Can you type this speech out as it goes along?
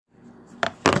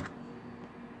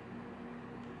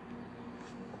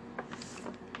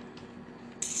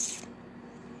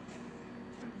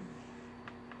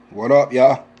What up,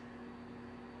 y'all?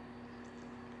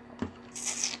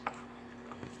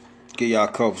 Give y'all a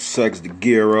couple seconds to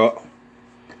gear up.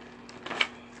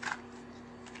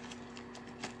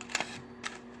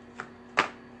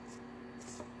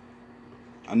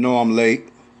 I know I'm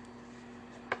late,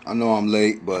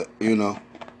 but you know,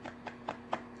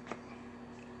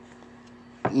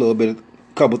 a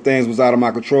couple things was out of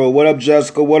my control. What up,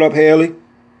 Jessica? What up, Haley?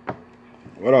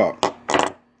 What up?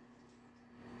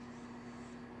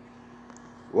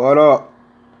 What up?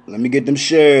 Let me get them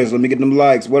shares. Let me get them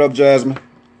likes. What up, Jasmine?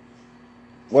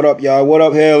 What up, y'all? What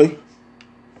up, Haley?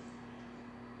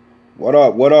 What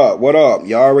up? What up? What up?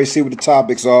 Y'all already see what the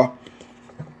topics are.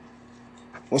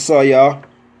 What's up, y'all?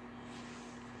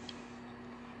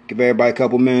 Give everybody a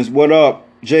couple minutes. What up?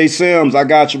 Jay Sims, I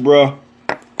got you, bro.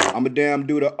 I'ma damn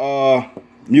do the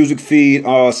music feed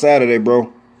Saturday,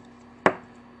 bro.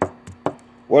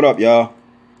 What up, y'all?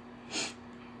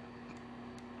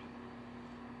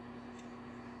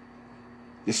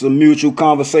 It's a mutual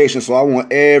conversation, so I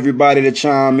want everybody to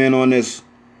chime in on this.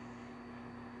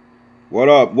 What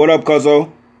up? What up,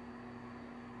 cuzzo?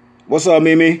 What's up,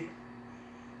 Mimi?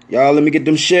 Y'all, let me get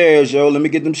them shares, yo. Let me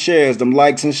get them shares, them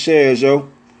likes and shares, yo.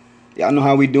 Y'all know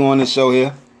how we do on this show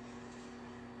here.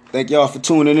 Thank y'all for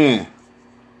tuning in.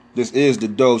 This is the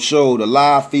Doe Show, the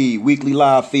live feed, weekly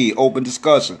live feed, open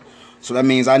discussion. So that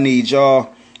means I need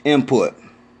y'all input.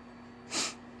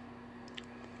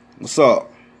 What's up?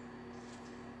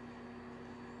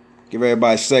 Give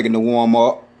everybody a second to warm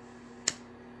up.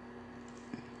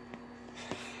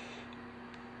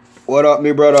 What up,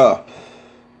 me brother?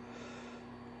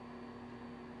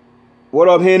 What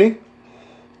up, Henny?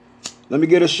 Let me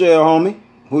get a share, homie.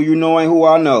 Who you know ain't who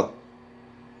I know.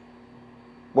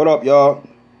 What up, y'all?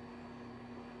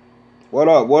 What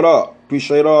up? What up?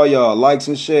 Appreciate all y'all. Likes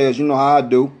and shares. You know how I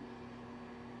do.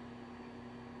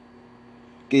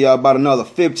 Give y'all about another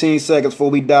 15 seconds before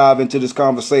we dive into this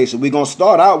conversation. We're going to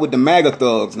start out with the MAGA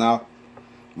thugs now.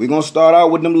 We're going to start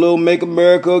out with them little Make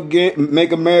America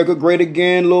Great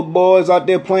Again little boys out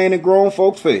there playing in grown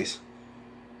folks' face.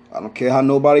 I don't care how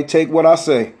nobody take what I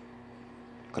say.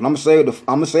 Cause I'm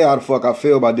gonna say how the fuck I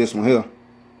feel about this one here.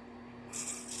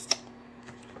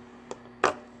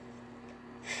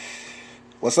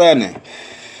 What's happening?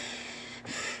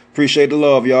 Appreciate the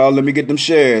love, y'all. Let me get them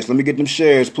shares. Let me get them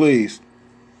shares, please.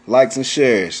 Likes and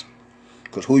shares.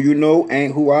 Cause who you know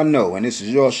ain't who I know. And this is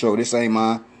your show. This ain't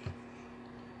mine.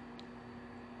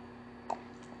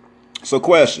 So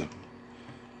question.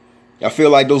 Y'all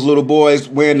feel like those little boys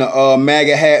wearing the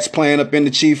MAGA hats playing up in the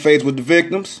chief face with the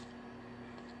victims?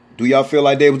 Do y'all feel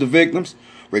like they was the victims?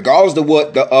 Regardless of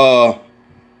what the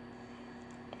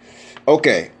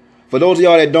okay. For those of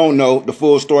y'all that don't know the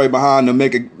full story behind the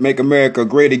Make America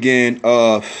Great Again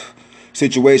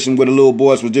situation where the little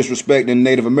boys was disrespecting the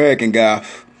Native American guy.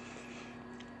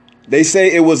 They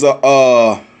say it was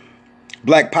a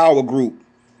Black Power group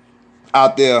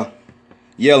out there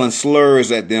yelling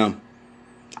slurs at them.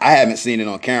 I haven't seen it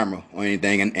on camera or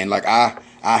anything, and like I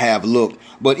have looked.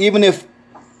 But even if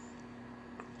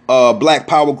Black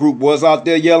Power group was out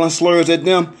there yelling slurs at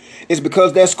them, it's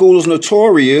because that school is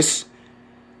notorious.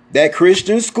 That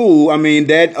Christian school,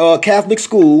 that Catholic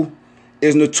school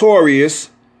is notorious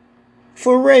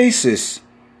for racists.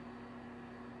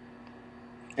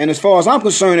 And as far as I'm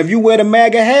concerned, if you wear the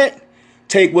MAGA hat,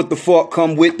 take what the fuck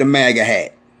come with the MAGA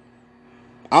hat.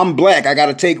 I'm black. I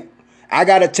gotta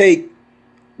take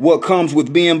what comes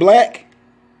with being black.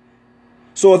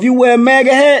 So if you wear a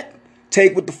MAGA hat,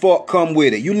 take what the fuck come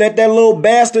with it. You let that little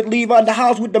bastard leave out the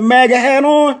house with the MAGA hat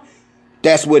on,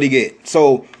 that's what he get.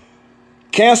 So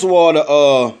cancel all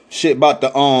the shit about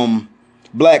the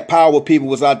Black Power people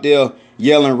was out there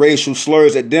yelling racial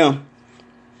slurs at them.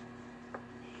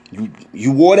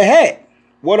 You wore the hat.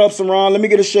 What up, Saran? Let me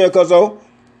get a share, cuzzo.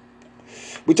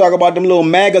 We talk about them little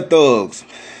MAGA thugs.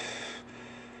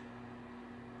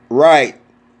 Right.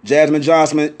 Jasmine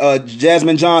Johnson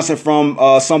from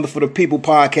Something for the People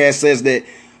podcast says that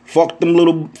fuck them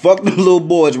little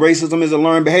boys. Racism is a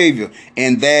learned behavior,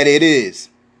 and that it is.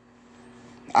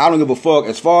 I don't give a fuck.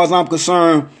 As far as I'm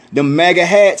concerned, the MAGA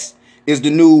hats is the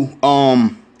new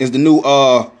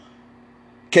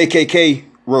KKK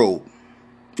robe.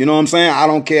 You know what I'm saying? I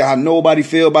don't care how nobody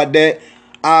feel about that.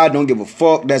 I don't give a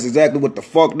fuck. That's exactly what the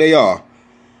fuck they are.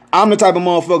 I'm the type of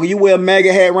motherfucker, you wear a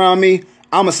MAGA hat around me,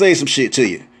 I'ma say some shit to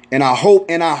you. And I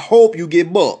hope you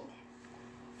get bucked.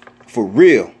 For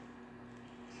real.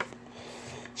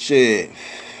 Shit.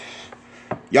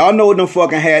 Y'all know what them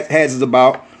fucking hats is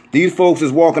about. These folks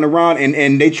is walking around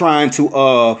and they trying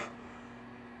to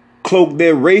cloak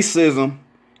their racism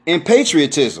in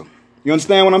patriotism. You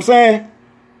understand what I'm saying?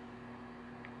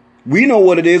 We know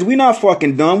what it is. We not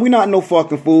fucking dumb. We not no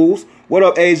fucking fools. What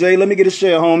up, AJ? Let me get a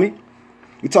share, homie.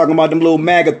 We talking about them little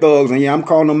MAGA thugs, and yeah, I'm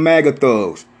calling them MAGA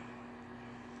thugs.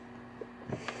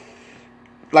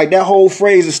 Like, that whole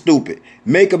phrase is stupid.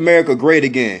 Make America great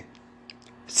again.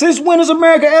 Since when has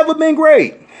America ever been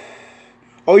great?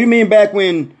 Oh, you mean back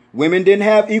when women didn't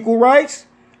have equal rights?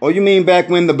 Or you mean back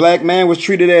when the black man was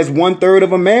treated as 1/3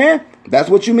 of a man? That's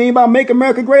what you mean by make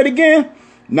America great again?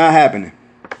 Not happening.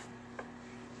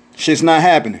 Shit's not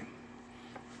happening.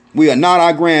 We are not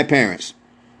our grandparents.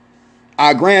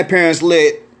 Our grandparents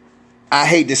let, I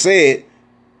hate to say it,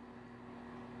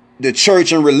 the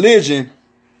church and religion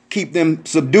keep them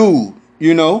subdued,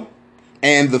 you know,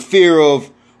 and the fear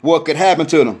of what could happen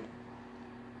to them.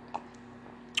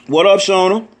 What up,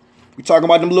 Shona? We talking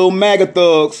about them little MAGA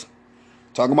thugs.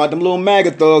 Talking about them little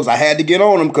MAGA thugs. I had to get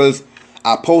on them because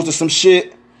I posted some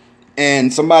shit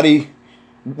and somebody,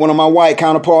 one of my white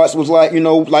counterparts was like, you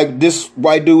know, like this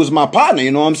white dude was my partner,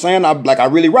 you know what I'm saying? I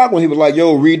really rock when he was like,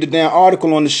 yo, read the damn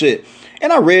article on the shit.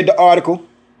 And I read the article.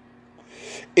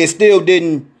 It still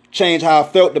didn't change how I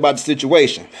felt about the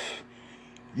situation.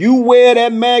 You wear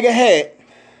that MAGA hat,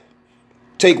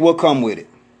 take what come with it.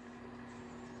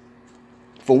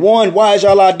 For one, why is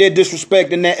y'all out there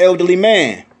disrespecting that elderly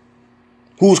man?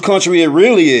 Whose country it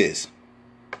really is?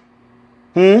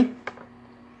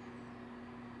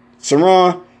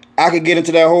 Saran, I could get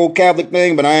into that whole Catholic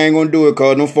thing, but I ain't gonna do it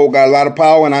because them folk got a lot of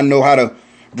power and I know how to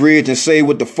bridge and say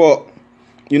what the fuck.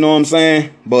 You know what I'm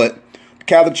saying? But the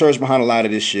Catholic Church behind a lot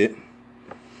of this shit.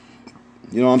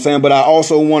 You know what I'm saying? But I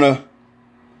also want to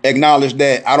acknowledge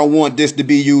that I don't want this to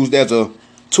be used as a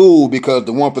tool because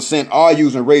the 1% are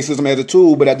using racism as a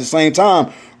tool. But at the same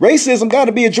time, racism got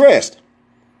to be addressed.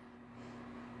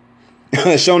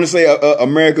 Shona say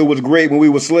America was great when we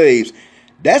were slaves.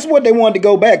 That's what they wanted to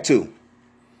go back to.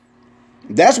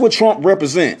 That's what Trump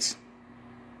represents.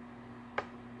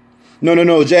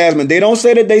 No, Jasmine. They don't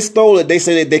say that they stole it. They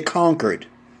say that they conquered.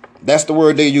 That's the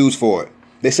word they use for it.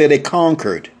 They say they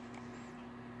conquered.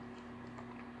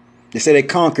 They say they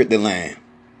conquered the land.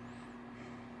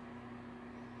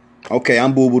 Okay,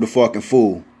 I'm Boo Boo the fucking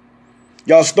fool.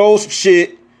 Y'all stole some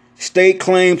shit, staked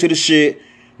claim to the shit,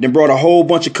 then brought a whole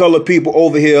bunch of colored people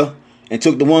over here and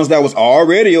took the ones that was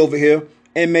already over here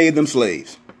and made them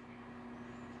slaves.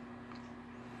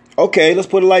 Okay, let's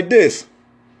put it like this.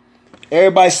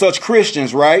 Everybody's such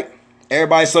Christians, right?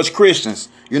 Everybody's such Christians.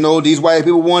 You know, these white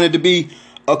people wanted to be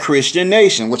a Christian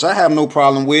nation, which I have no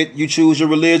problem with. You choose your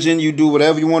religion, you do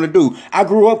whatever you want to do. I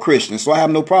grew up Christian, so I have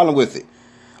no problem with it.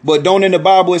 But don't in the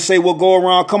Bible it say what go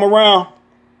around, come around?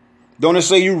 Don't it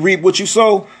say you reap what you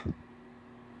sow?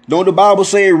 Don't the Bible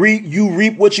say you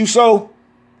reap what you sow?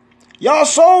 Y'all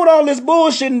sold all this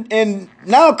bullshit and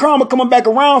now karma coming back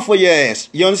around for your ass.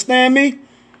 You understand me?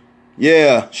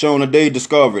 Yeah, Shona, they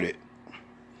discovered it.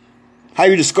 How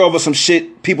you discover some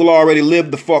shit people already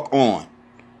lived the fuck on?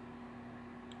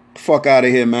 Fuck out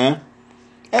of here, man.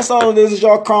 That's all it is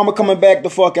y'all karma coming back to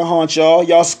fucking haunt y'all.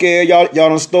 Y'all scared. Y'all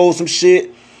done stole some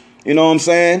shit. You know what I'm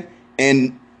saying?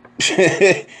 And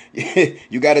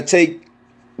you got to take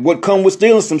what come with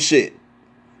stealing some shit.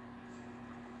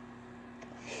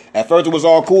 At first it was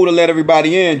all cool to let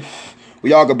everybody in.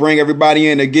 We all could bring everybody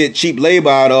in to get cheap labor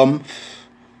out of them.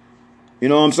 You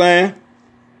know what I'm saying?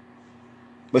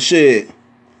 But shit.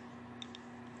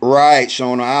 Right,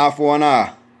 Shona, eye for an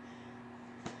eye.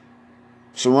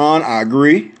 Saran, I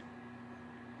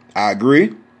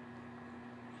agree.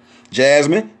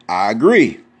 Jasmine, I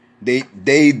agree. They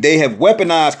have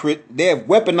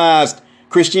weaponized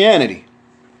Christianity.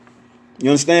 You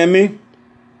understand me?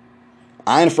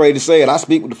 I ain't afraid to say it. I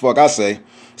speak what the fuck I say.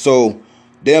 So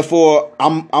therefore,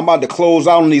 I'm about to close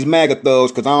out on these MAGA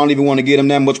thugs because I don't even want to give them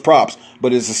that much props.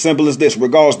 But it's as simple as this.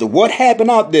 Regardless to what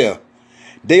happened out there,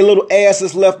 they little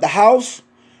asses left the house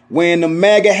wearing the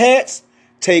MAGA hats.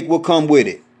 Take what come with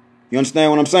it. You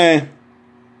understand what I'm saying?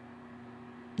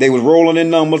 They was rolling in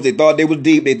numbers. They thought they was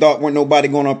deep. They thought weren't nobody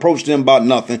going to approach them about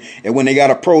nothing. And when they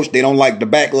got approached, they don't like the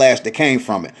backlash that came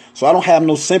from it. So I don't have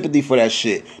no sympathy for that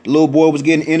shit. The little boy was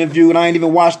getting interviewed and I ain't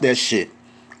even watched that shit.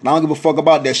 And I don't give a fuck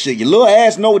about that shit. Your little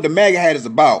ass know what the MAGA hat is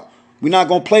about. We're not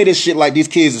going to play this shit like these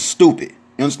kids are stupid.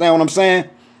 You understand what I'm saying?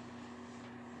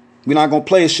 We're not going to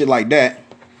play shit like that.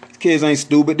 These kids ain't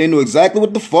stupid. They knew exactly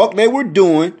what the fuck they were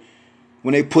doing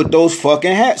when they put those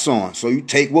fucking hats on. So you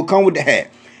take what come with the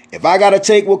hat. If I gotta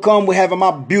take what come with having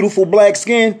my beautiful black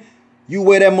skin, you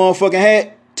wear that motherfucking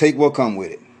hat, take what come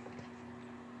with it.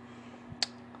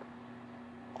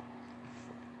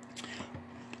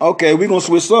 Okay, we're gonna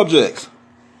switch subjects.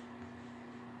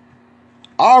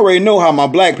 I already know how my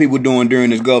black people doing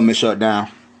during this government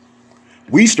shutdown.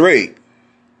 We straight.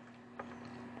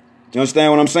 You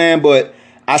understand what I'm saying? But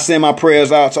I send my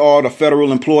prayers out to all the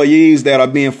federal employees that are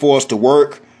being forced to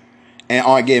work and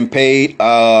aren't getting paid.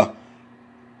 I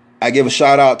give a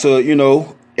shout out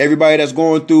to, everybody that's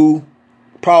going through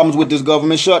problems with this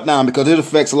government shutdown, because it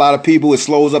affects a lot of people. It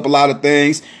slows up a lot of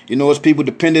things. It's people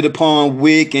dependent upon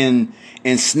WIC and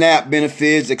SNAP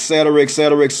benefits, et cetera, et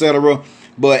cetera, et cetera.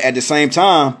 But at the same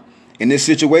time, in this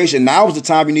situation, now is the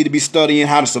time you need to be studying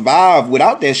how to survive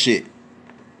without that shit.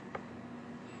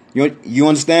 You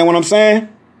understand what I'm saying?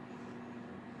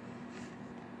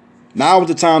 Now is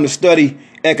the time to study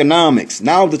economics.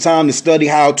 Now is the time to study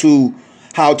how to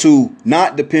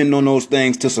not depend on those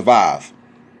things to survive.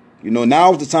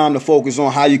 Now is the time to focus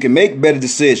on how you can make better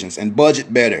decisions and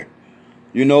budget better.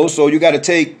 So you got to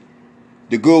take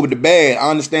the good with the bad. I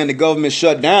understand the government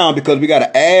shut down because we got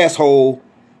an asshole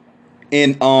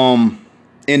in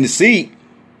the seat,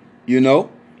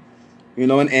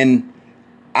 and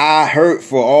I hurt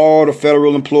for all the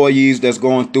federal employees that's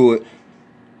going through it.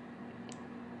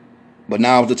 But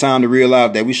now is the time to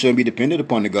realize that we shouldn't be dependent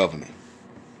upon the government.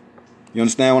 You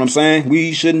understand what I'm saying?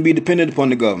 We shouldn't be dependent upon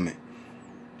the government.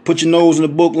 Put your nose in the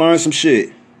book, learn some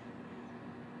shit.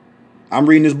 I'm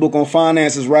reading this book on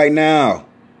finances right now.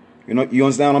 You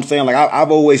understand what I'm saying? Like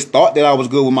I've always thought that I was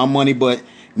good with my money, but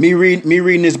me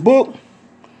reading this book,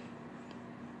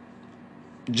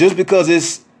 just because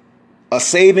it's a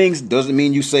savings doesn't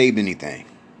mean you saved anything.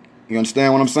 You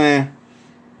understand what I'm saying?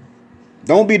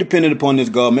 Don't be dependent upon this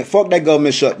government. Fuck that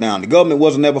government shutdown. The government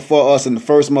wasn't ever for us in the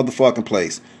first motherfucking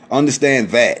place. Understand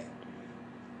that.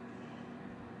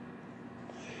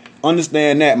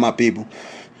 Understand that, my people.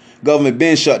 Government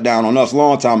been shut down on us a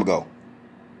long time ago.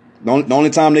 The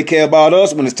only time they care about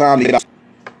us when it's time to get out.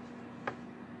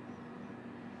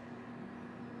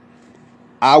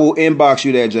 I will inbox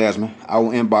you that, Jasmine. I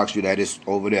will inbox you that. It's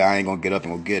over there. I ain't gonna get up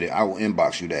and go get it. I will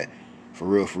inbox you that. For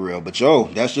real, for real. But yo,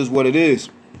 that's just what it is.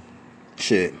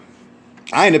 Shit.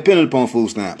 I ain't dependent upon food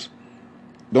stamps.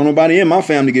 Don't nobody in my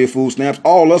family get food stamps.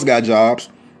 All us got jobs.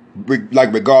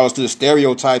 Like regardless to the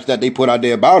stereotypes that they put out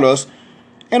there about us.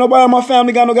 Ain't nobody in my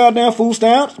family got no goddamn food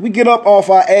stamps. We get up off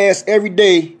our ass every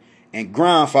day and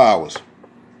grind for hours.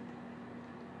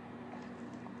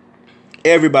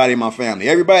 Everybody in my family.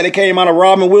 Everybody that came out of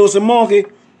Robin Wilson Monkey,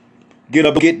 get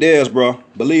up and get theirs, bro.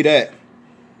 Believe that.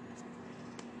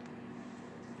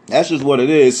 That's just what it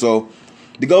is. So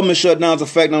the government shutdown's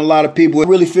affecting a lot of people. I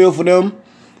really feel for them.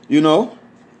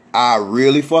 I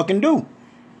really fucking do.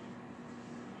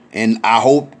 And I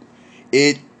hope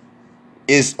it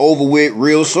is over with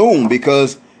real soon,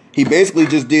 because he basically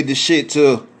just did this shit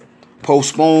to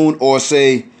postpone or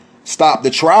say stop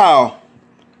the trial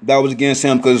that was against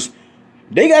him, because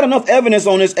they got enough evidence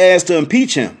on his ass to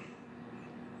impeach him.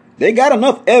 They got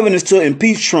enough evidence to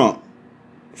impeach Trump.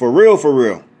 For real, for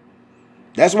real.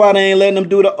 That's why they ain't letting them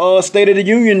do the State of the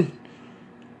Union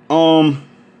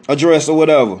address or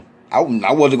whatever. I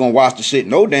wasn't going to watch the shit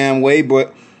no damn way,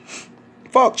 but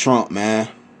fuck Trump, man.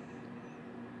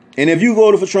 And if you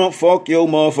voted for Trump, fuck your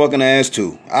motherfucking ass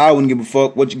too. I wouldn't give a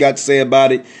fuck what you got to say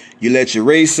about it. You let your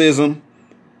racism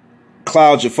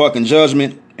cloud your fucking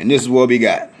judgment, and this is what we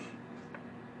got.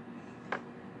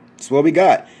 That's what we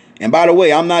got. And by the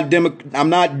way, I'm not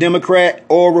Democrat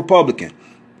or Republican.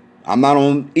 I'm not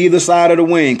on either side of the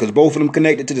wing, because both of them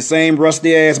connected to the same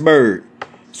rusty ass bird.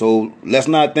 So let's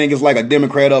not think it's like a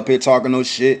Democrat up here talking no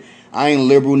shit. I ain't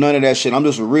liberal, none of that shit. I'm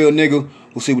just a real nigga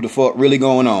who see what the fuck really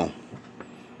going on.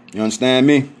 You understand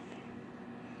me?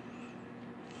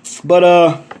 But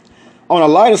on a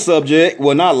lighter subject,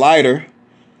 well, not lighter,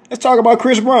 let's talk about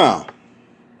Chris Brown.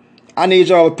 I need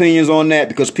y'all opinions on that,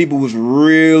 because people was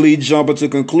really jumping to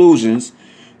conclusions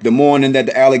the morning that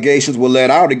the allegations were let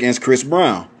out against Chris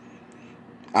Brown.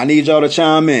 I need y'all to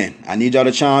chime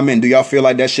in. Do y'all feel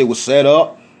like that shit was set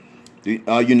up?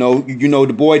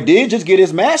 The boy did just get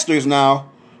his masters now.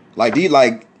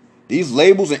 These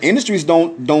labels and industries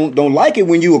don't like it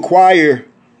when you acquire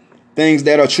things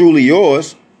that are truly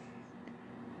yours.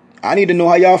 I need to know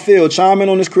how y'all feel. Chime in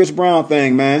on this Chris Brown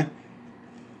thing, man.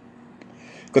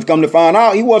 Because come to find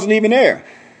out, he wasn't even there.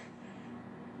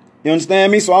 You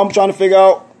understand me? So I'm trying to figure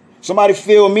out, somebody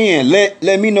fill me in.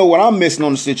 Let me know what I'm missing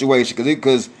on the situation.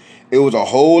 Because it was a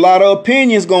whole lot of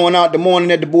opinions going out the morning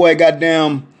that the boy got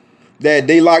down, that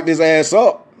they locked his ass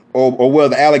up. Or where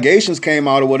the allegations came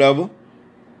out or whatever.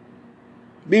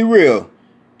 Be real.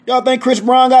 Y'all think Chris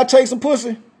Brown got to take some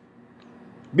pussy?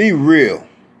 Be real.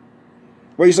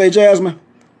 What you say, Jasmine?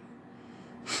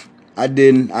 I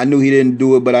didn't. I knew he didn't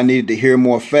do it, but I needed to hear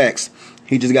more facts.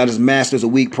 He just got his master's a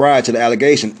week prior to the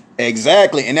allegation.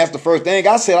 Exactly. And that's the first thing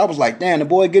I said. I was like, damn, the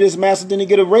boy get his master's, didn't he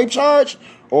get a rape charge?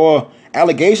 Or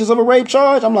allegations of a rape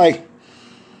charge. I'm like,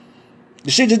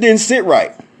 the shit just didn't sit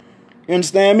right. You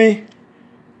understand me?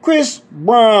 Chris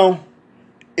Brown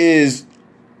is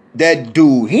that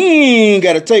dude. He ain't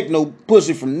got to take no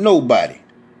pussy from nobody.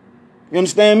 You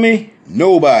understand me?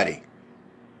 Nobody.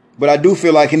 But I do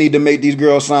feel like he need to make these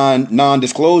girls sign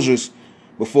non-disclosures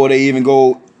before they even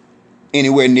go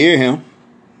anywhere near him.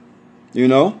 You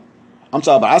know? I'm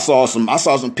talking about, I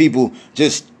saw some people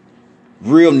just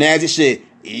real nasty shit.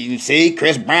 You see,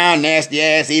 Chris Brown nasty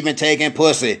ass even taking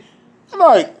pussy. I'm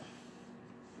like,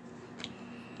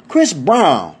 Chris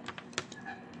Brown.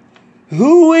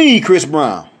 Who-wee, Chris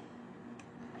Brown?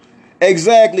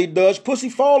 Exactly, Dutch. Pussy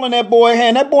fall in that boy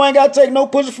hand. That boy ain't got to take no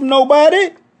pussy from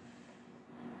nobody.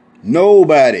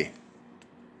 Nobody.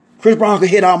 Chris Brown could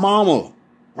hit our mama.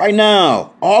 Right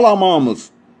now. All our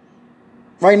mamas.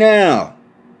 Right now.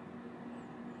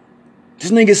 This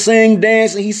nigga sing,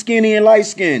 dance, and he's skinny and light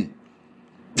skinned.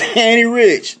 And he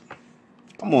rich.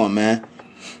 Come on, man.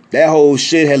 That whole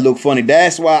shit had looked funny.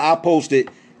 That's why I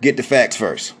posted get the facts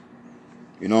first.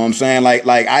 You know what I'm saying? Like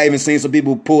I even seen some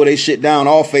people pull their shit down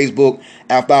off Facebook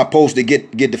after I posted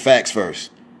get the facts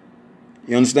first.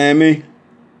 You understand me?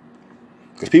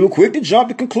 Because people quick to jump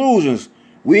to conclusions.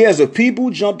 We as a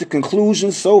people jump to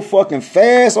conclusions so fucking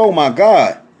fast. Oh my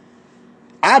God.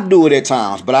 I do it at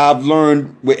times, but I've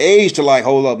learned with age to like,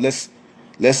 hold up, let's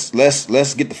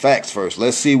get the facts first.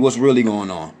 Let's see what's really going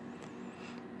on.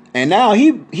 And now he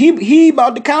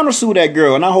about to countersue that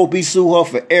girl, and I hope he sue her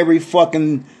for every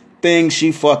fucking thing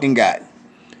she fucking got.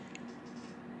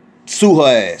 Sue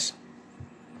her ass.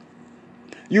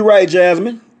 You're right,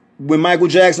 Jasmine. When Michael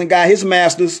Jackson got his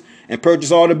masters and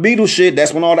purchased all the Beatles shit,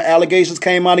 that's when all the allegations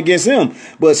came out against him.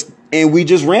 And we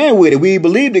just ran with it. We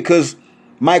believed it because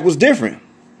Mike was different.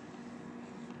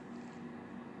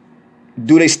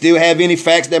 Do they still have any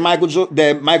facts that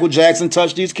Michael Jackson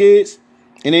touched these kids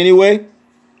in any way?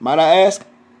 Might I ask?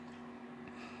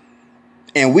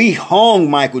 And we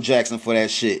hung Michael Jackson for that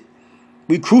shit.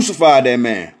 We crucified that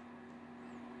man.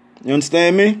 You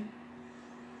understand me?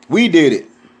 We did it.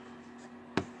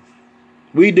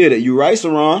 We did it. You right,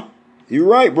 Saran? You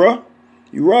right, bro.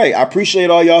 You right. I appreciate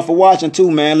all y'all for watching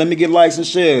too, man. Let me get likes and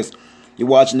shares. You're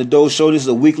watching the Doe Show. This is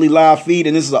a weekly live feed,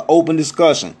 and this is an open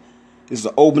discussion. This is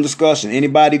an open discussion.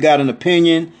 Anybody got an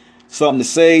opinion, something to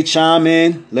say, chime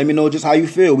in. Let me know just how you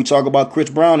feel. We talk about Chris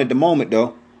Brown at the moment,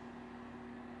 though.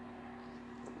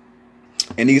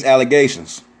 And these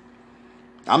allegations.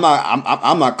 I'm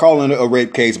not calling it a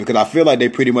rape case because I feel like they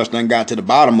pretty much done got to the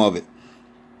bottom of it.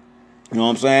 You know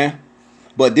what I'm saying?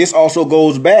 But this also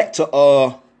goes back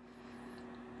to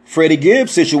Freddie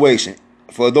Gibbs' situation.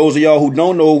 For those of y'all who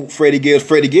don't know Freddie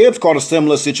Gibbs caught a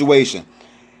similar situation.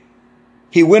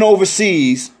 He went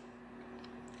overseas.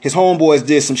 His homeboys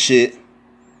did some shit.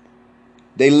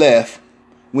 They left.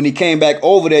 When he came back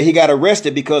over there, he got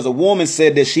arrested because a woman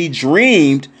said that she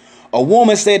dreamed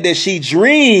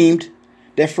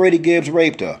that Freddie Gibbs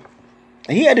raped her.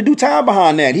 And he had to do time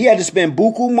behind that. He had to spend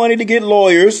buku money to get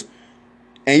lawyers.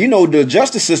 And you know, the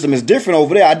justice system is different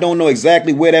over there. I don't know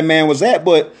exactly where that man was at,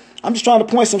 but I'm just trying to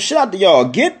point some shit out to y'all.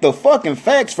 Get the fucking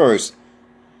facts first.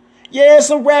 Yeah,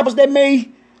 some rappers that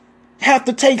may have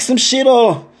to take some shit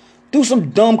or do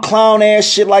some dumb clown ass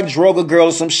shit like drug a girl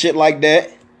or some shit like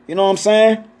that. You know what I'm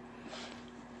saying?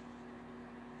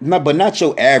 But not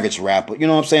your average rapper. You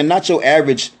know what I'm saying? Not your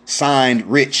average signed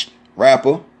rich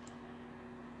rapper.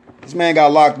 This man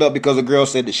got locked up because a girl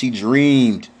said that she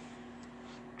dreamed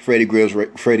Freddie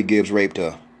Gibbs raped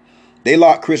her. They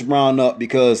locked Chris Brown up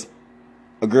because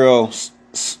a girl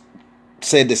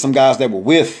said that some guys that were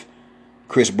with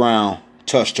Chris Brown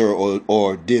touched her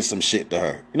or did some shit to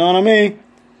her. You know what I mean?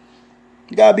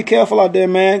 You gotta be careful out there,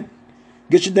 man.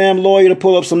 Get your damn lawyer to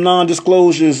pull up some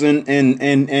non-disclosures and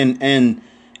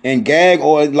gag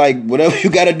or like whatever you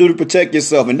gotta do to protect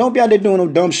yourself. And don't be out there doing no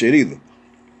dumb shit either.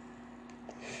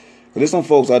 But there's some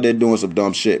folks out there doing some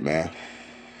dumb shit, man.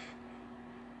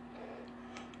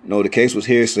 No, the case was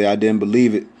hearsay. I didn't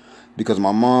believe it because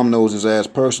my mom knows his ass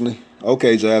personally.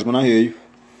 Okay, Jasmine, I hear you.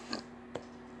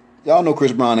 Y'all know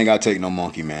Chris Brown ain't got to take no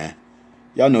monkey, man.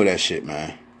 Y'all know that shit,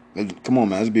 man. Come on,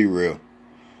 man. Let's be real.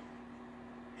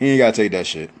 He ain't got to take that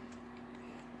shit.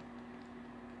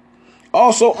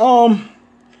 Also, I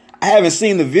haven't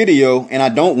seen the video, and I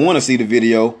don't want to see the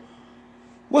video.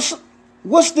 What's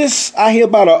this? I hear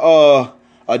about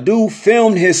a dude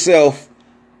filmed himself,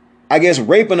 I guess,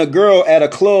 raping a girl at a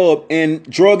club and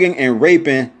drugging and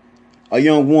raping a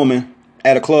young woman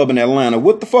at a club in Atlanta.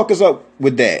 What the fuck is up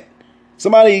with that?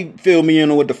 Somebody fill me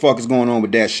in on what the fuck is going on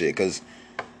with that shit.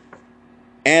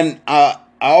 And I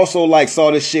also like saw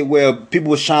this shit where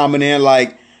people was chiming in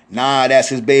like, nah, that's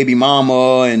his baby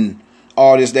mama and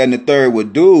all this, that, and the third. Well,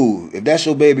 dude, if that's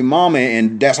your baby mama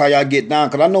and that's how y'all get down,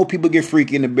 because I know people get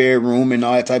freaky in the bedroom and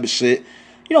all that type of shit.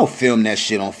 You don't film that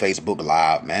shit on Facebook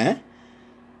Live, man.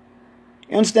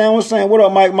 You understand what I'm saying? What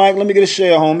up, Mike? Mike, let me get a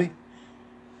share, homie.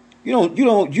 You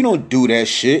don't do that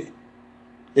shit.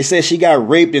 They said she got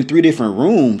raped in 3 different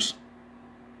rooms.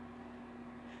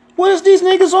 What is these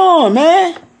niggas on,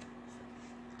 man?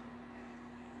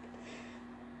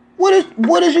 What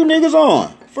is you niggas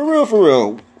on? For real, for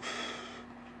real.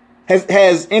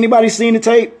 Has anybody seen the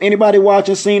tape? Anybody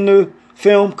watching seen the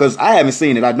film? Because I haven't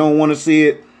seen it. I don't want to see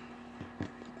it.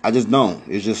 I just don't.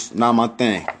 It's just not my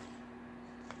thing.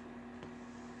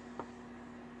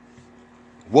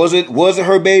 Was it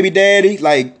her baby daddy?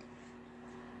 Like,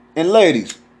 and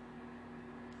ladies,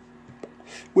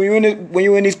 when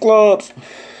you're in these clubs,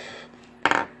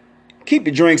 keep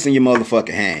your drinks in your motherfucking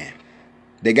hand.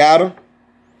 They got him?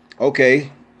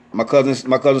 Okay. My cousin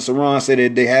Saran said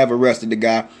that they have arrested the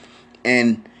guy,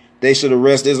 and they should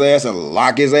arrest his ass and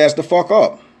lock his ass the fuck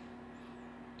up.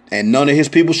 And none of his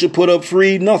people should put up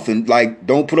free nothing. Like,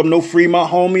 don't put up no free my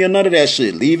homie or none of that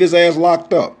shit. Leave his ass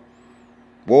locked up.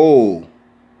 Whoa.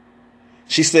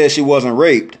 She said she wasn't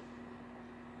raped.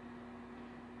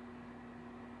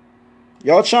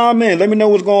 Y'all chime in. Let me know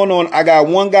what's going on. I got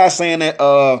one guy saying that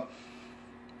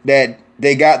that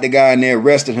they got the guy and they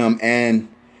arrested him, and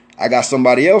I got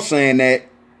somebody else saying that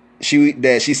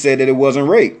she said that it wasn't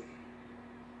rape.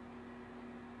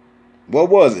 What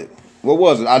was it? What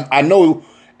was it? I know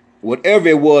whatever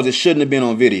it was, it shouldn't have been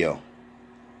on video.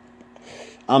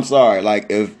 I'm sorry. Like,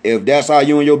 if that's how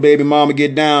you and your baby mama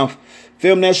get down,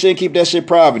 film that shit and keep that shit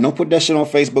private. Don't put that shit on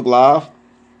Facebook Live.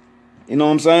 You know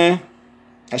what I'm saying?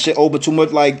 That shit open too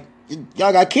much. Like,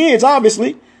 y'all got kids,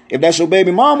 obviously. If that's your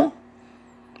baby mama.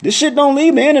 This shit don't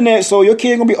leave the internet, so your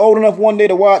kid gonna be old enough one day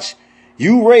to watch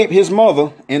you rape his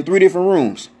mother in 3 different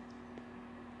rooms.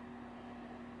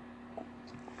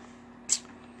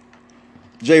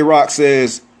 J Rock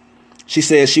says, she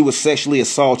says she was sexually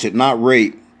assaulted, not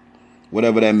raped.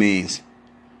 Whatever that means.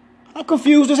 I'm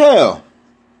confused as hell.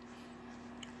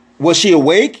 Was she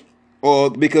awake? Or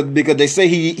because they say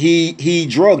he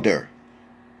drugged her?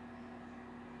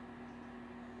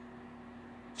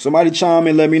 Somebody chime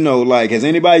in, let me know. Like, has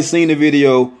anybody seen the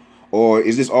video, or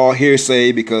is this all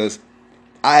hearsay? Because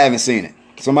I haven't seen it.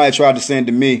 Somebody tried to send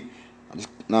it to me.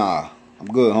 Nah, I'm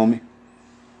good, homie.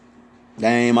 That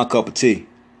ain't my cup of tea.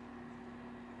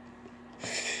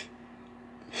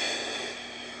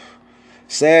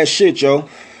 Sad shit, yo.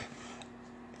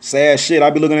 Sad shit.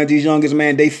 I be looking at these youngins,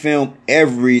 man. They film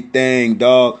everything,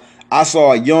 dog. I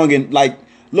saw a youngin, like,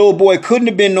 little boy couldn't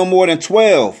have been no more than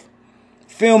 12.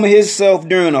 Filming himself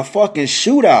during a fucking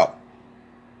shootout.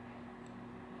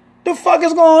 The fuck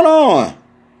is going on?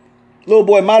 Little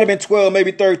boy might have been 12,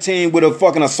 maybe 13, with a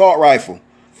fucking assault rifle.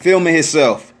 Filming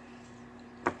himself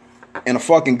in a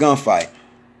fucking gunfight.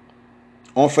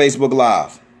 On Facebook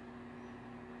Live.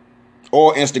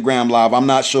 Or Instagram Live. I'm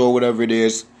not sure, whatever it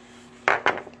is.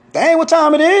 That ain't what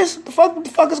time it is. The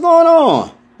fuck is going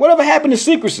on? Whatever happened to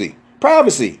secrecy?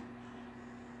 Privacy?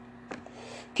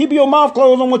 Keep your mouth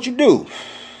closed on what you do.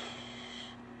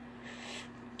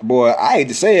 Boy, I hate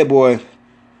to say it, boy.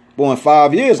 Boy, in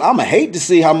 5 years, I'ma hate to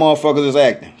see how motherfuckers is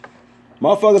acting.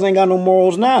 Motherfuckers ain't got no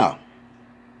morals now.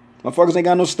 Motherfuckers ain't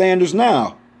got no standards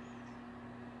now.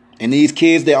 And these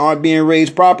kids that aren't being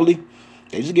raised properly,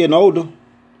 they just getting older.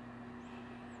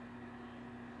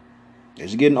 They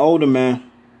just getting older, man.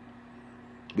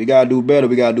 We gotta do better.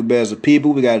 We gotta do better as a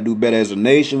people. We gotta do better as a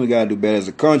nation. We gotta do better as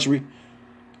a country.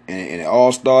 And it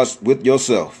all starts with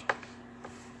yourself.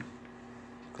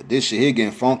 But this shit here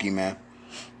getting funky, man.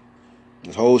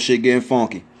 This whole shit getting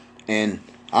funky. And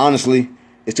honestly,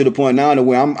 it's to the point now to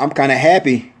where I'm kind of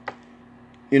happy.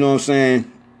 You know what I'm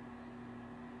saying?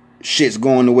 Shit's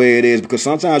going the way it is. Because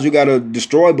sometimes you gotta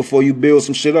destroy before you build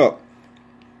some shit up.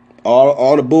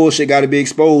 All the bullshit gotta be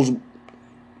exposed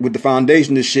with the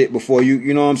foundation of shit before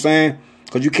you know what I'm saying?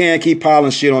 Because you can't keep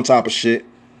piling shit on top of shit.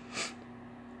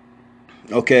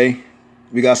 Okay,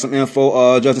 we got some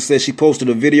info. Justin said she posted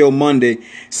a video Monday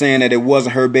saying that it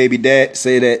wasn't her baby dad.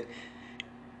 Say that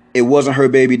it wasn't her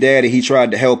baby daddy. He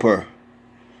tried to help her.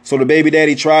 So the baby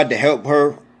daddy tried to help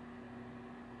her.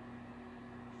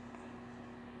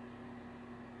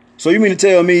 So you mean to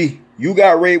tell me you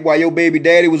got raped while your baby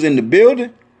daddy was in the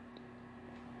building?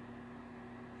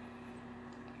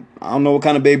 I don't know what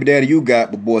kind of baby daddy you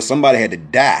got, but boy, somebody had to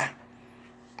die.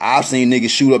 I've seen niggas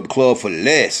shoot up the club for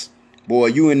less. Boy,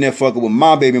 you in there fucking with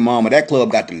my baby mama. That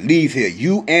club got to leave here.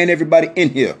 You and everybody in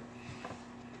here.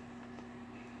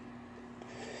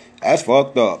 That's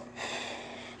fucked up.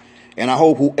 And I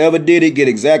hope whoever did it get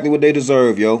exactly what they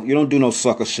deserve, yo. You don't do no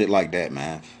sucker shit like that,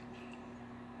 man.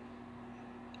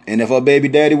 And if her baby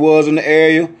daddy was in the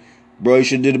area, bro, you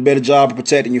should have did a better job of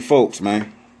protecting your folks,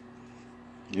 man.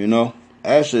 You know?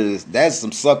 That's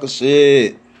some sucker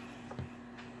shit.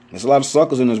 There's a lot of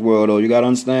suckers in this world, though. You gotta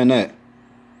understand that.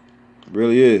 It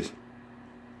really is.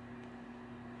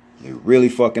 It really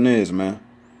fucking is, man.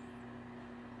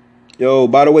 Yo,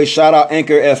 by the way, shout out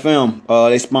Anchor FM.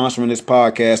 They sponsoring this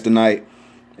podcast tonight.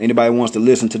 Anybody wants to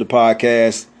listen to the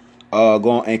podcast, go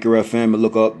on Anchor FM and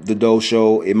look up the Doe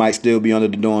Show. It might still be under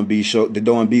the Doe and B Show, the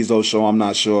Doe and Bezo Show. I'm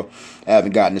not sure. I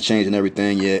haven't gotten to changing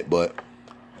everything yet, but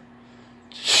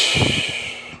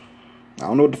I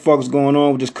don't know what the fuck is going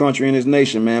on with this country and this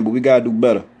nation, man. But we gotta do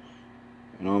better.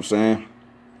 You know what I'm saying?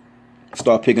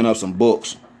 Start picking up some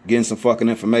books, getting some fucking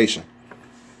information.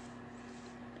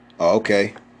 Oh,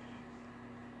 okay.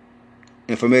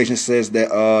 Information says that,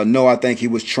 no, I think he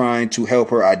was trying to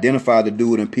help her identify the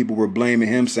dude and people were blaming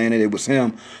him, saying that it was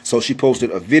him. So she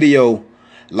posted a video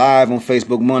live on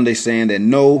Facebook Monday saying that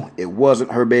no, it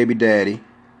wasn't her baby daddy.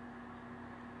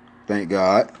 Thank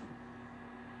God.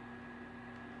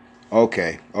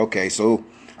 Okay. So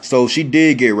she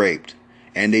did get raped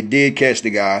and they did catch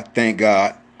the guy. Thank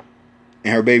God.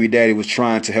 And her baby daddy was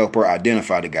trying to help her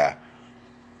identify the guy.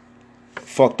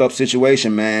 Fucked up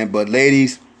situation, man. But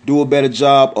ladies, do a better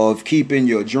job of keeping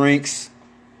your drinks.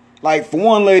 Like, for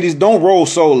one, ladies, don't roll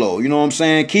solo. You know what I'm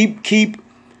saying? Keep what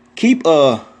he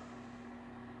did.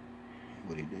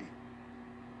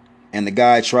 And the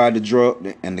guy tried the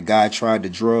drugs. The guy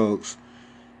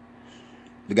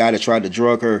that tried to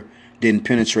drug her didn't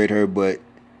penetrate her, but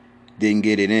didn't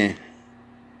get it in.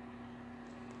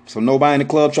 So nobody in the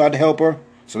club tried to help her.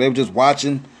 So they were just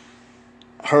watching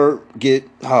her get,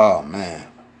 oh man.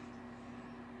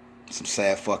 Some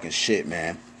sad fucking shit,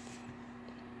 man.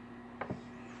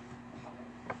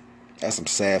 That's some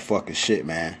sad fucking shit,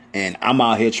 man. And I'm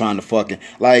out here trying to fucking,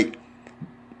 like,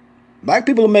 black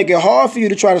people will make it hard for you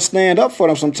to try to stand up for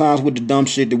them sometimes with the dumb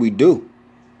shit that we do.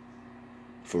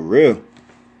 For real.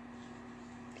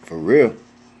 For real.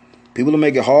 People will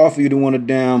make it hard for you to want to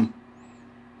damn.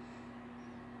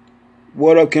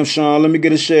 What up, Kim Sean? Let me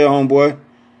get a share, homeboy.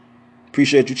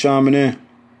 Appreciate you chiming in.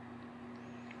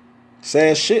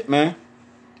 Sad shit, man.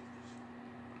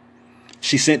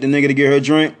 She sent the nigga to get her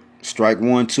drink. Strike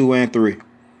 1, 2, and 3.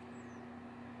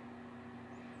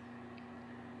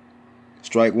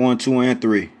 Strike 1, 2, and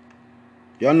 3.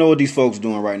 Y'all know what these folks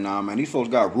doing right now, man. These folks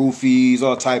got roofies,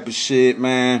 all type of shit,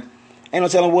 man. Ain't no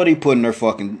telling what he put in their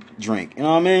fucking drink. You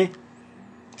know what I mean?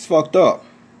 It's fucked up.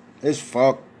 It's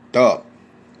fucked up.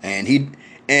 And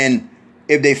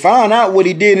if they find out what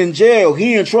he did in jail,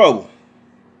 he in trouble.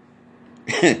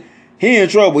 He in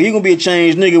trouble. He gonna be a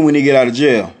changed nigga when he get out of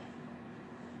jail.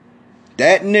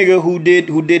 That nigga who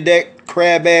did that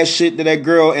crab ass shit to that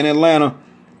girl in Atlanta,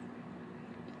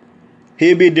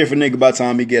 he'll be a different nigga by the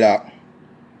time he get out.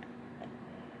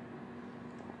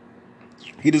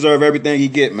 He deserve everything he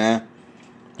get, man.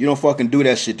 You don't fucking do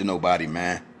that shit to nobody,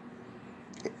 man.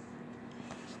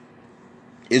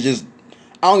 It's just,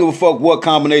 I don't give a fuck what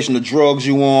combination of drugs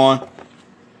you on.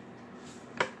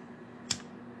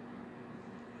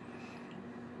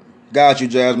 Got you,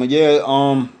 Jasmine.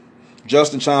 Yeah,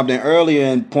 Justin chimed in earlier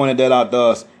and pointed that out to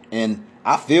us. And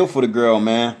I feel for the girl,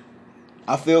 man.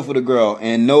 I feel for the girl.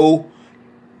 And no,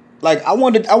 like, I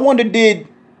wonder did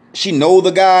she know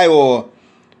the guy or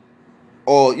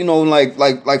you know,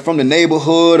 like from the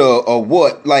neighborhood or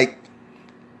what? Like,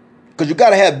 because you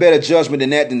got to have better judgment than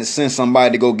that than to send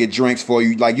somebody to go get drinks for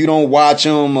you. Like, you don't watch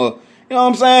them or, you know what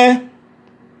I'm saying?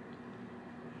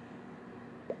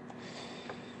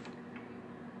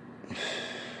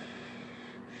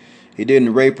 He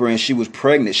didn't rape her and she was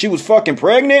pregnant. She was fucking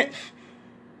pregnant?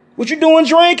 What you doing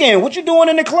drinking? What you doing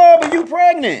in the club and you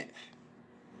pregnant?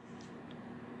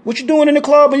 What you doing in the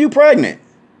club and you pregnant?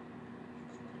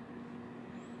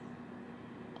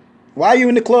 Why are you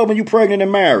in the club when you pregnant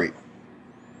and married?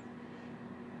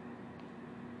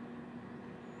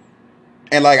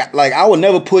 And like I would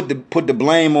never put the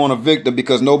blame on a victim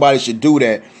because nobody should do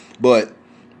that. But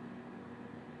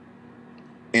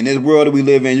in this world that we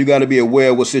live in, you got to be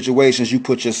aware of what situations you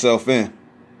put yourself in.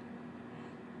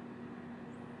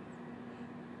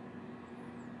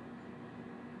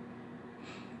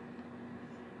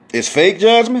 It's fake,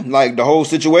 Jasmine? Like the whole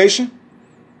situation?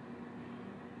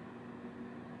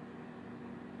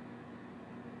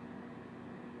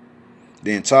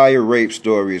 The entire rape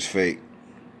story is fake.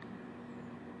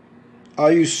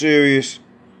 Are you serious?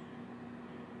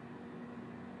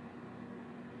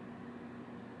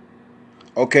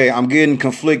 Okay, I'm getting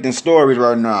conflicting stories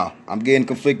right now. I'm getting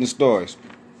conflicting stories.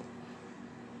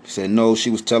 Said no, she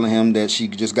was telling him that she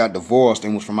just got divorced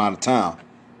and was from out of town.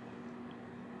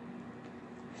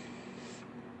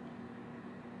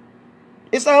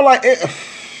 It sounds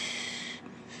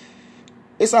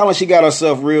like she got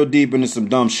herself real deep into some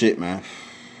dumb shit, man.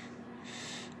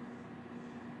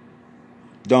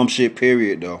 Dumb shit,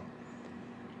 period, though.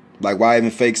 Like, why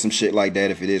even fake some shit like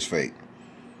that if it is fake?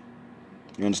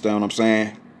 You understand what I'm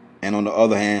saying? And on the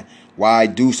other hand, why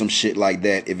do some shit like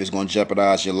that if it's going to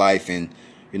jeopardize your life and,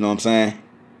 you know what I'm saying?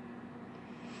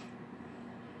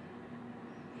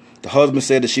 The husband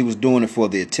said that she was doing it for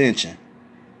the attention.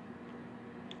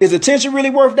 Is attention really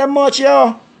worth that much,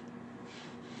 y'all?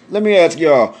 Let me ask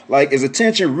y'all, like, is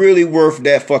attention really worth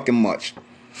that fucking much?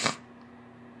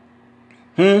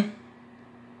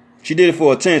 She did it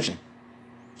for attention.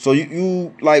 So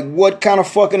you like, what kind of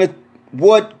fucking,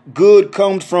 what good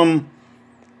comes from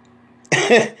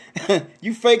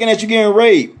you faking that you getting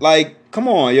raped? Like, come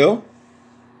on, yo.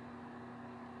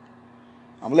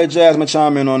 I'm gonna let Jasmine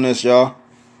chime in on this, y'all.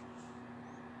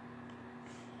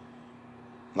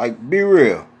 Like, be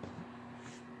real.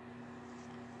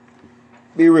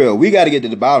 Be real. We got to get to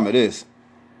the bottom of this.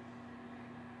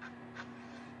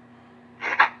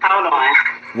 Hold on.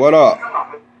 What up?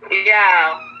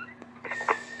 Yeah.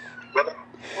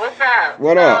 What's up?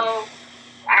 What up?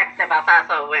 I had to step outside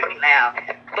so it wouldn't be loud.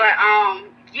 But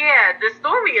yeah, the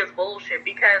story is bullshit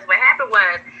because what happened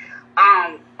was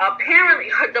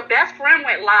apparently the best friend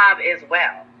went live as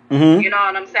well. Mm-hmm. You know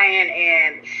what I'm saying?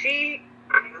 And she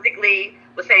basically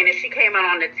was saying that she came in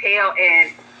on the tail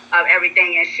end of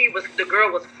everything, and the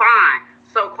girl was fine,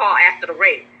 so-called, after the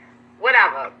rape.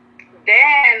 Whatever.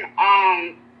 Then,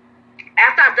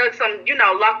 after I dug some,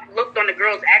 looked on the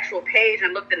girl's actual page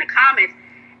and looked in the comments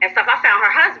and stuff, I found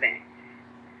her husband.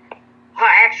 Her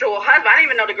actual husband. I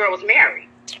didn't even know the girl was married.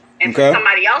 And so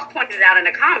somebody else pointed it out in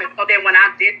the comments. So then when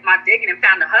I did my digging and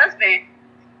found the husband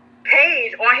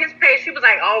page, on his page, she was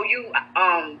like, oh,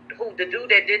 the dude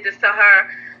that did this to her,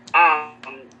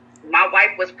 my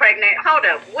wife was pregnant. Hold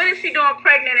up. What is she doing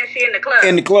pregnant and she in the club?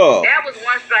 In the club. That was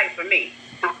one strike for me.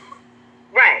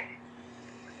 Right.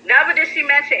 Never did she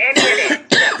mention any of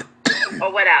that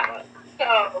or whatever.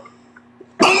 So,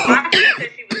 my sister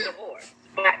said she was divorced.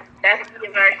 But that's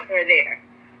neither very sure there.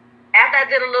 After I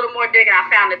did a little more digging, I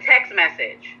found a text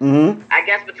message. Mm-hmm. I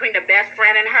guess between the best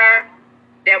friend and her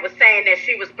that was saying that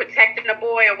she was protecting the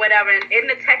boy or whatever. And in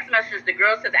the text message, the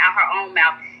girl says out her own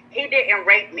mouth, he didn't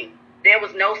rape me. There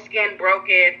was no skin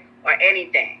broken or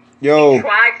anything. Yo. He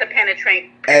tried to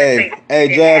penetrate. Hey,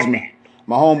 Jasmine.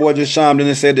 My homeboy just chimed in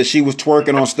and said that she was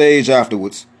twerking on stage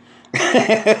afterwards. That's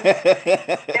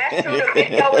true. The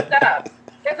video is up.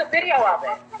 There's a video of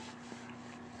it.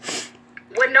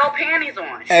 With no panties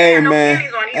on. She had no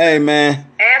panties on either. Hey, man.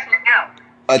 Ass was out.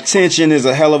 Attention is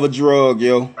a hell of a drug,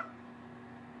 yo.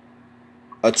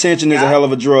 Attention is a hell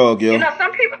of a drug, yo. You know,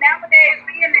 some people nowadays,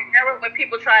 we in the era where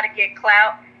people try to get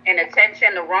clout and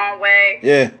attention the wrong way.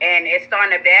 Yeah. And it's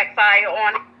starting to backfire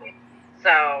on it.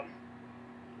 So,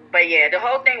 but yeah, the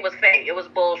whole thing was fake. It was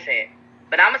bullshit.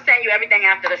 But I'm going to send you everything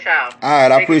after the show. All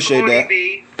right, I appreciate that.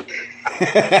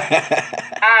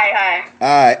 All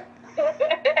right.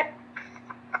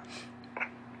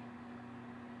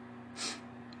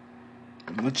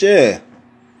 But yeah,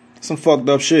 some fucked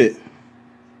up shit.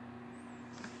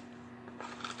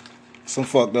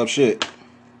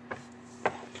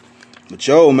 But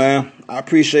yo, man, I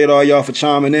appreciate all y'all for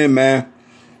chiming in, man.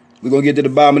 We're going to get to the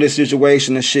bottom of this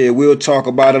situation and shit. We'll talk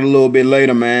about it a little bit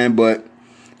later, man. But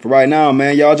for right now,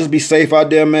 man, y'all just be safe out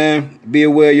there, man. Be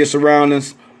aware of your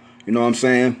surroundings. You know what I'm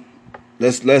saying?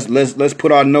 Let's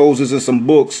put our noses in some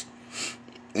books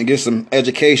and get some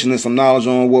education and some knowledge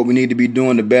on what we need to be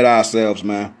doing to better ourselves,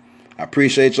 man. I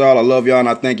appreciate y'all. I love y'all, and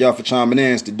I thank y'all for chiming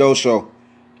in. It's the Doe Show.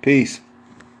 Peace.